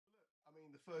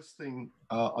The first thing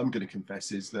I'm going to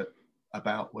confess is that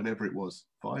about whenever it was,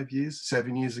 5 years,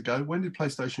 7 years ago, when did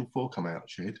PlayStation 4 come out,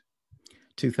 Shahid?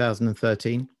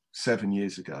 2013. 7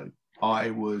 years ago. I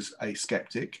was a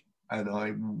skeptic and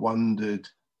I wondered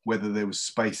whether there was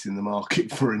space in the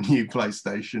market for a new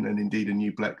PlayStation and indeed a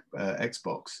new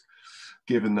Xbox,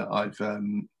 given that I've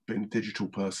been a digital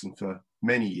person for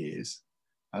many years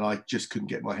and I just couldn't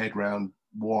get my head around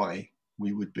why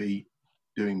we would be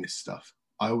doing this stuff.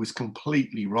 I was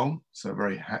completely wrong, so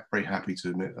very happy to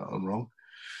admit that I'm wrong,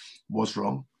 was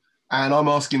wrong. And I'm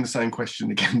asking the same question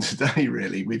again today,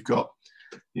 really. We've got,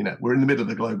 we're in the middle of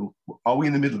the global, are we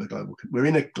in the middle of the global? We're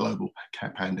in a global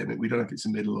pandemic. We don't know if it's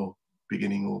the middle or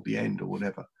beginning or the end or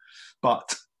whatever.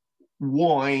 But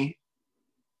why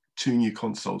two new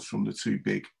consoles from the two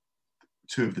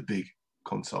of the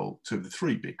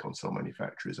three big console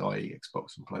manufacturers, i.e.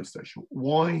 Xbox and PlayStation?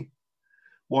 Why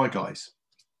guys?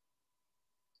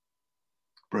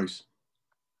 Bruce?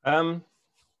 About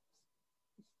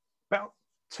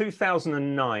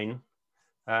 2009,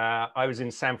 I was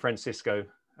in San Francisco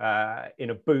in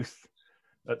a booth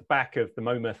at the back of the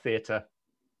MoMA Theatre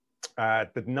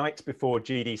the night before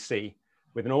GDC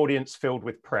with an audience filled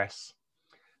with press.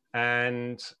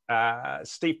 And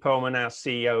Steve Perlman, our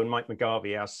CEO, and Mike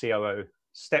McGarvey, our COO,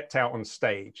 stepped out on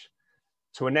stage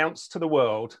to announce to the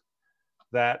world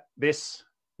that this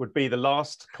would be the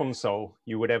last console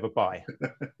you would ever buy.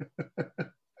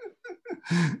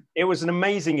 It was an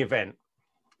amazing event.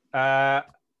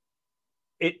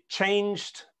 It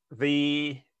changed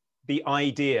the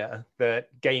idea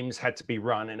that games had to be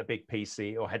run in a big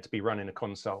PC or had to be run in a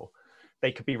console.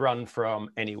 They could be run from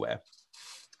anywhere.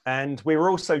 And we were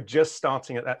also just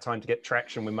starting at that time to get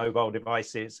traction with mobile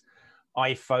devices.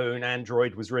 iPhone,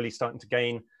 Android was really starting to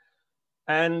gain.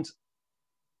 And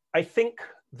I think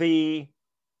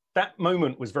that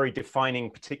moment was very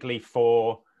defining, particularly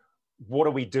for what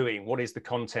are we doing? What is the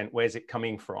content? Where's it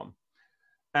coming from?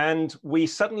 And we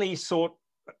suddenly saw,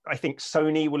 I think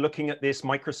Sony were looking at this,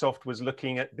 Microsoft was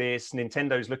looking at this,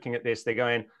 Nintendo's looking at this. They're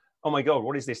going, oh my God,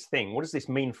 what is this thing? What does this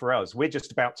mean for us? We're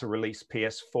just about to release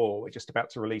PS4. We're just about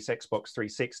to release Xbox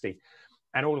 360.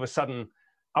 And all of a sudden,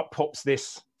 up pops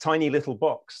this tiny little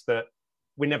box that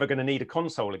we're never going to need a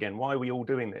console again. Why are we all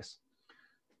doing this?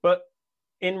 But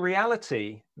in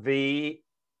reality, the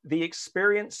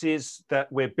experiences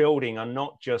that we're building are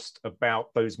not just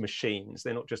about those machines.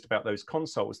 They're not just about those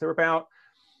consoles. They're about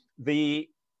the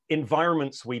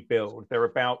environments we build. They're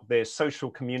about the social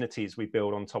communities we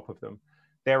build on top of them.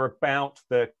 They're about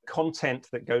the content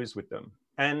that goes with them.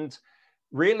 And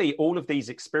really, all of these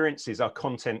experiences are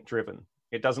content driven.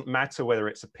 It doesn't matter whether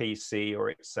it's a PC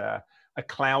or it's a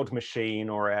cloud machine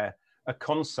or a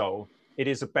console. It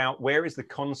is about where is the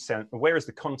content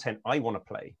I want to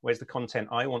play? Where's the content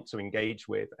I want to engage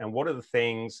with? And what are the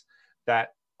things that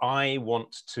I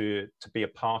want to be a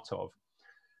part of?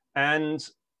 And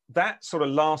that sort of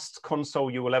last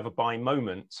console you will ever buy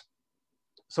moment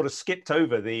sort of skipped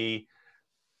over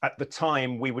at the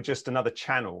time, we were just another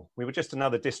channel. We were just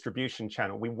another distribution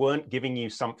channel. We weren't giving you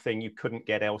something you couldn't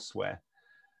get elsewhere.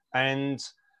 And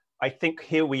I think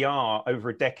here we are over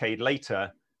a decade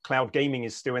later, cloud gaming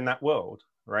is still in that world,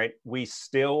 right? We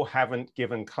still haven't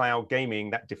given cloud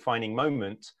gaming that defining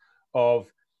moment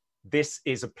of this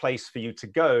is a place for you to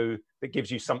go that gives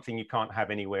you something you can't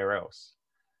have anywhere else.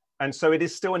 And so it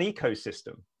is still an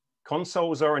ecosystem.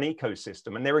 Consoles are an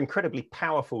ecosystem and they're incredibly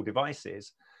powerful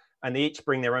devices and they each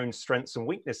bring their own strengths and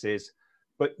weaknesses,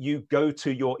 but you go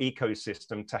to your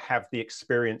ecosystem to have the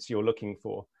experience you're looking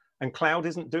for. And cloud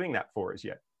isn't doing that for us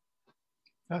yet.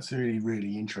 That's really,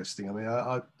 really interesting. I mean,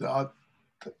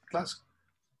 that's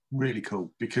really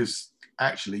cool because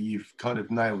actually you've kind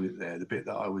of nailed it there, the bit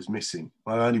that I was missing.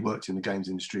 I only worked in the games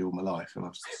industry all my life and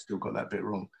I've still got that bit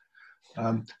wrong.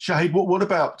 Shahid, what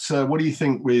about, what do you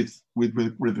think with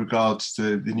regards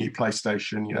to the new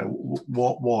PlayStation?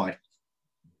 Why?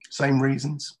 Same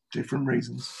reasons, different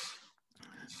reasons?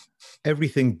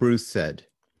 Everything Bruce said.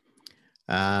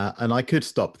 And I could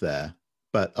stop there,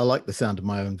 but I like the sound of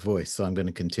my own voice, so I'm going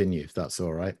to continue if that's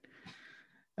all right.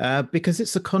 Because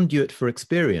it's a conduit for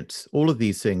experience. All of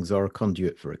these things are a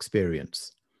conduit for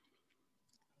experience.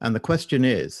 And the question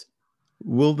is,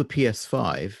 will the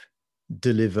PS5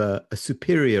 deliver a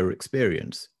superior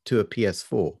experience to a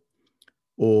PS4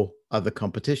 or other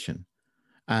competition?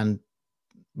 And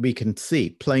we can see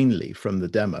plainly from the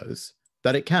demos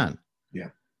that it can. Yeah.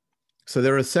 So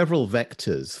there are several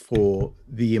vectors for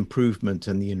the improvement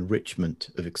and the enrichment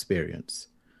of experience.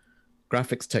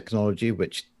 Graphics technology,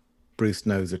 which Bruce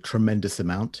knows a tremendous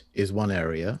amount, is one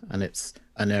area, and it's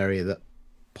an area that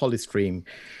Polystream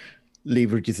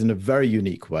leverages in a very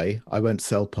unique way. I won't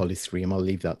sell Polystream. I'll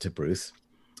leave that to Bruce.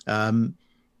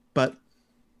 But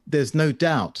there's no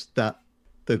doubt that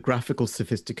the graphical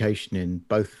sophistication in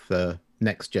both the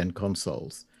next-gen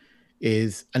consoles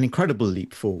is an incredible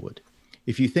leap forward.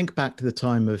 If you think back to the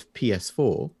time of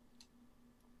PS4,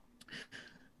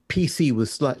 PC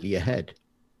was slightly ahead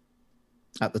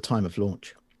at the time of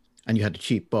launch, and you had a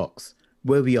cheap box.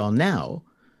 Where we are now,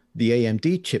 the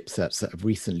AMD chipsets that have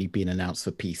recently been announced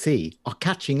for PC are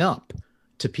catching up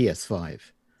to PS5.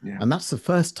 Yeah. And that's the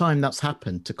first time that's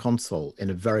happened to console in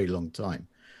a very long time.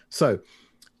 So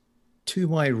to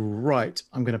my right,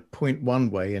 I'm going to point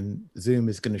one way and Zoom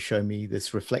is going to show me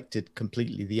this reflected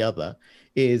completely the other,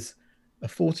 is a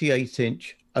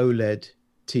 48-inch OLED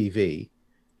TV,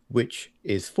 which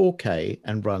is 4K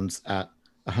and runs at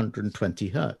 120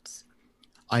 hertz.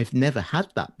 I've never had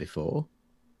that before,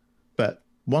 but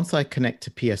once I connect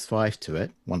to PS5 to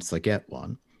it, once I get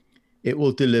one, it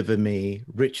will deliver me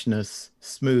richness,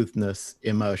 smoothness,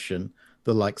 immersion,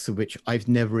 the likes of which I've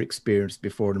never experienced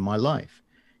before in my life.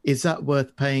 Is that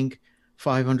worth paying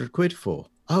 500 quid for?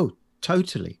 Oh,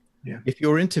 totally. Yeah. If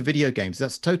you're into video games,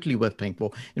 that's totally worth paying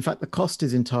for. In fact, the cost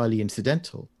is entirely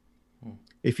incidental.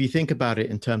 If you think about it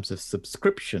in terms of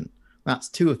subscription, that's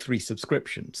 2 or 3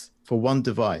 subscriptions for one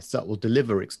device that will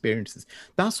deliver experiences.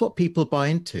 That's what people buy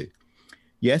into.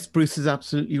 Yes, Bruce is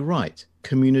absolutely right.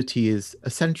 Community is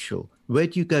essential. Where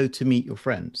do you go to meet your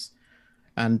friends?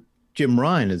 And Jim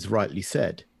Ryan has rightly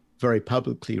said very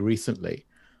publicly recently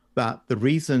that the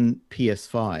reason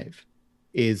PS5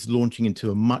 is launching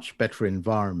into a much better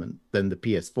environment than the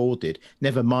PS4 did,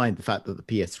 never mind the fact that the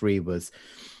PS3 was,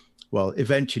 well,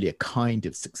 eventually a kind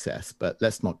of success, but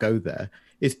let's not go there,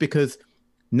 is because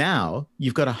now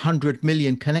you've got 100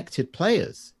 million connected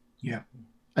players. Yeah.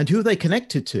 And who are they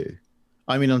connected to?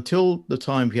 I mean, until the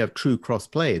time we have true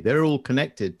cross-play, they're all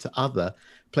connected to other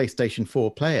PlayStation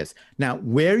 4 players. Now,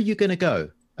 where are you going to go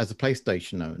as a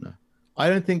PlayStation owner? I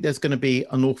don't think there's going to be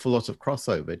an awful lot of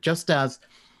crossover, just as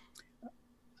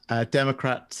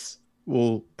Democrats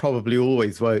will probably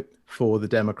always vote for the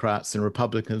Democrats and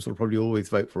Republicans will probably always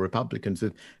vote for Republicans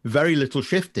with very little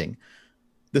shifting.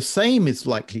 The same is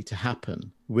likely to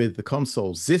happen with the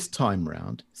consoles this time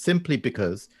round, simply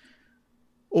because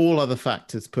all other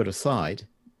factors put aside,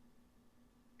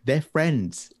 their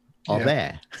friends are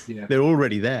there. Yeah. They're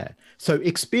already there. So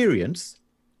experience,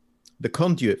 the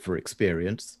conduit for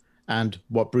experience, and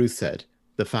what Bruce said,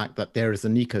 the fact that there is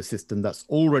an ecosystem that's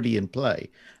already in play,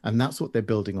 and that's what they're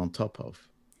building on top of.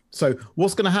 So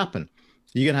what's going to happen?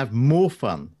 You're going to have more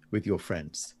fun with your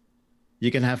friends. You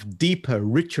can have deeper,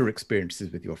 richer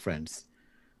experiences with your friends.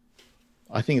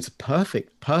 I think it's a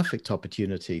perfect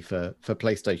opportunity for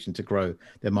PlayStation to grow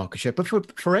their market share, but for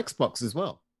Xbox as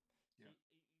well.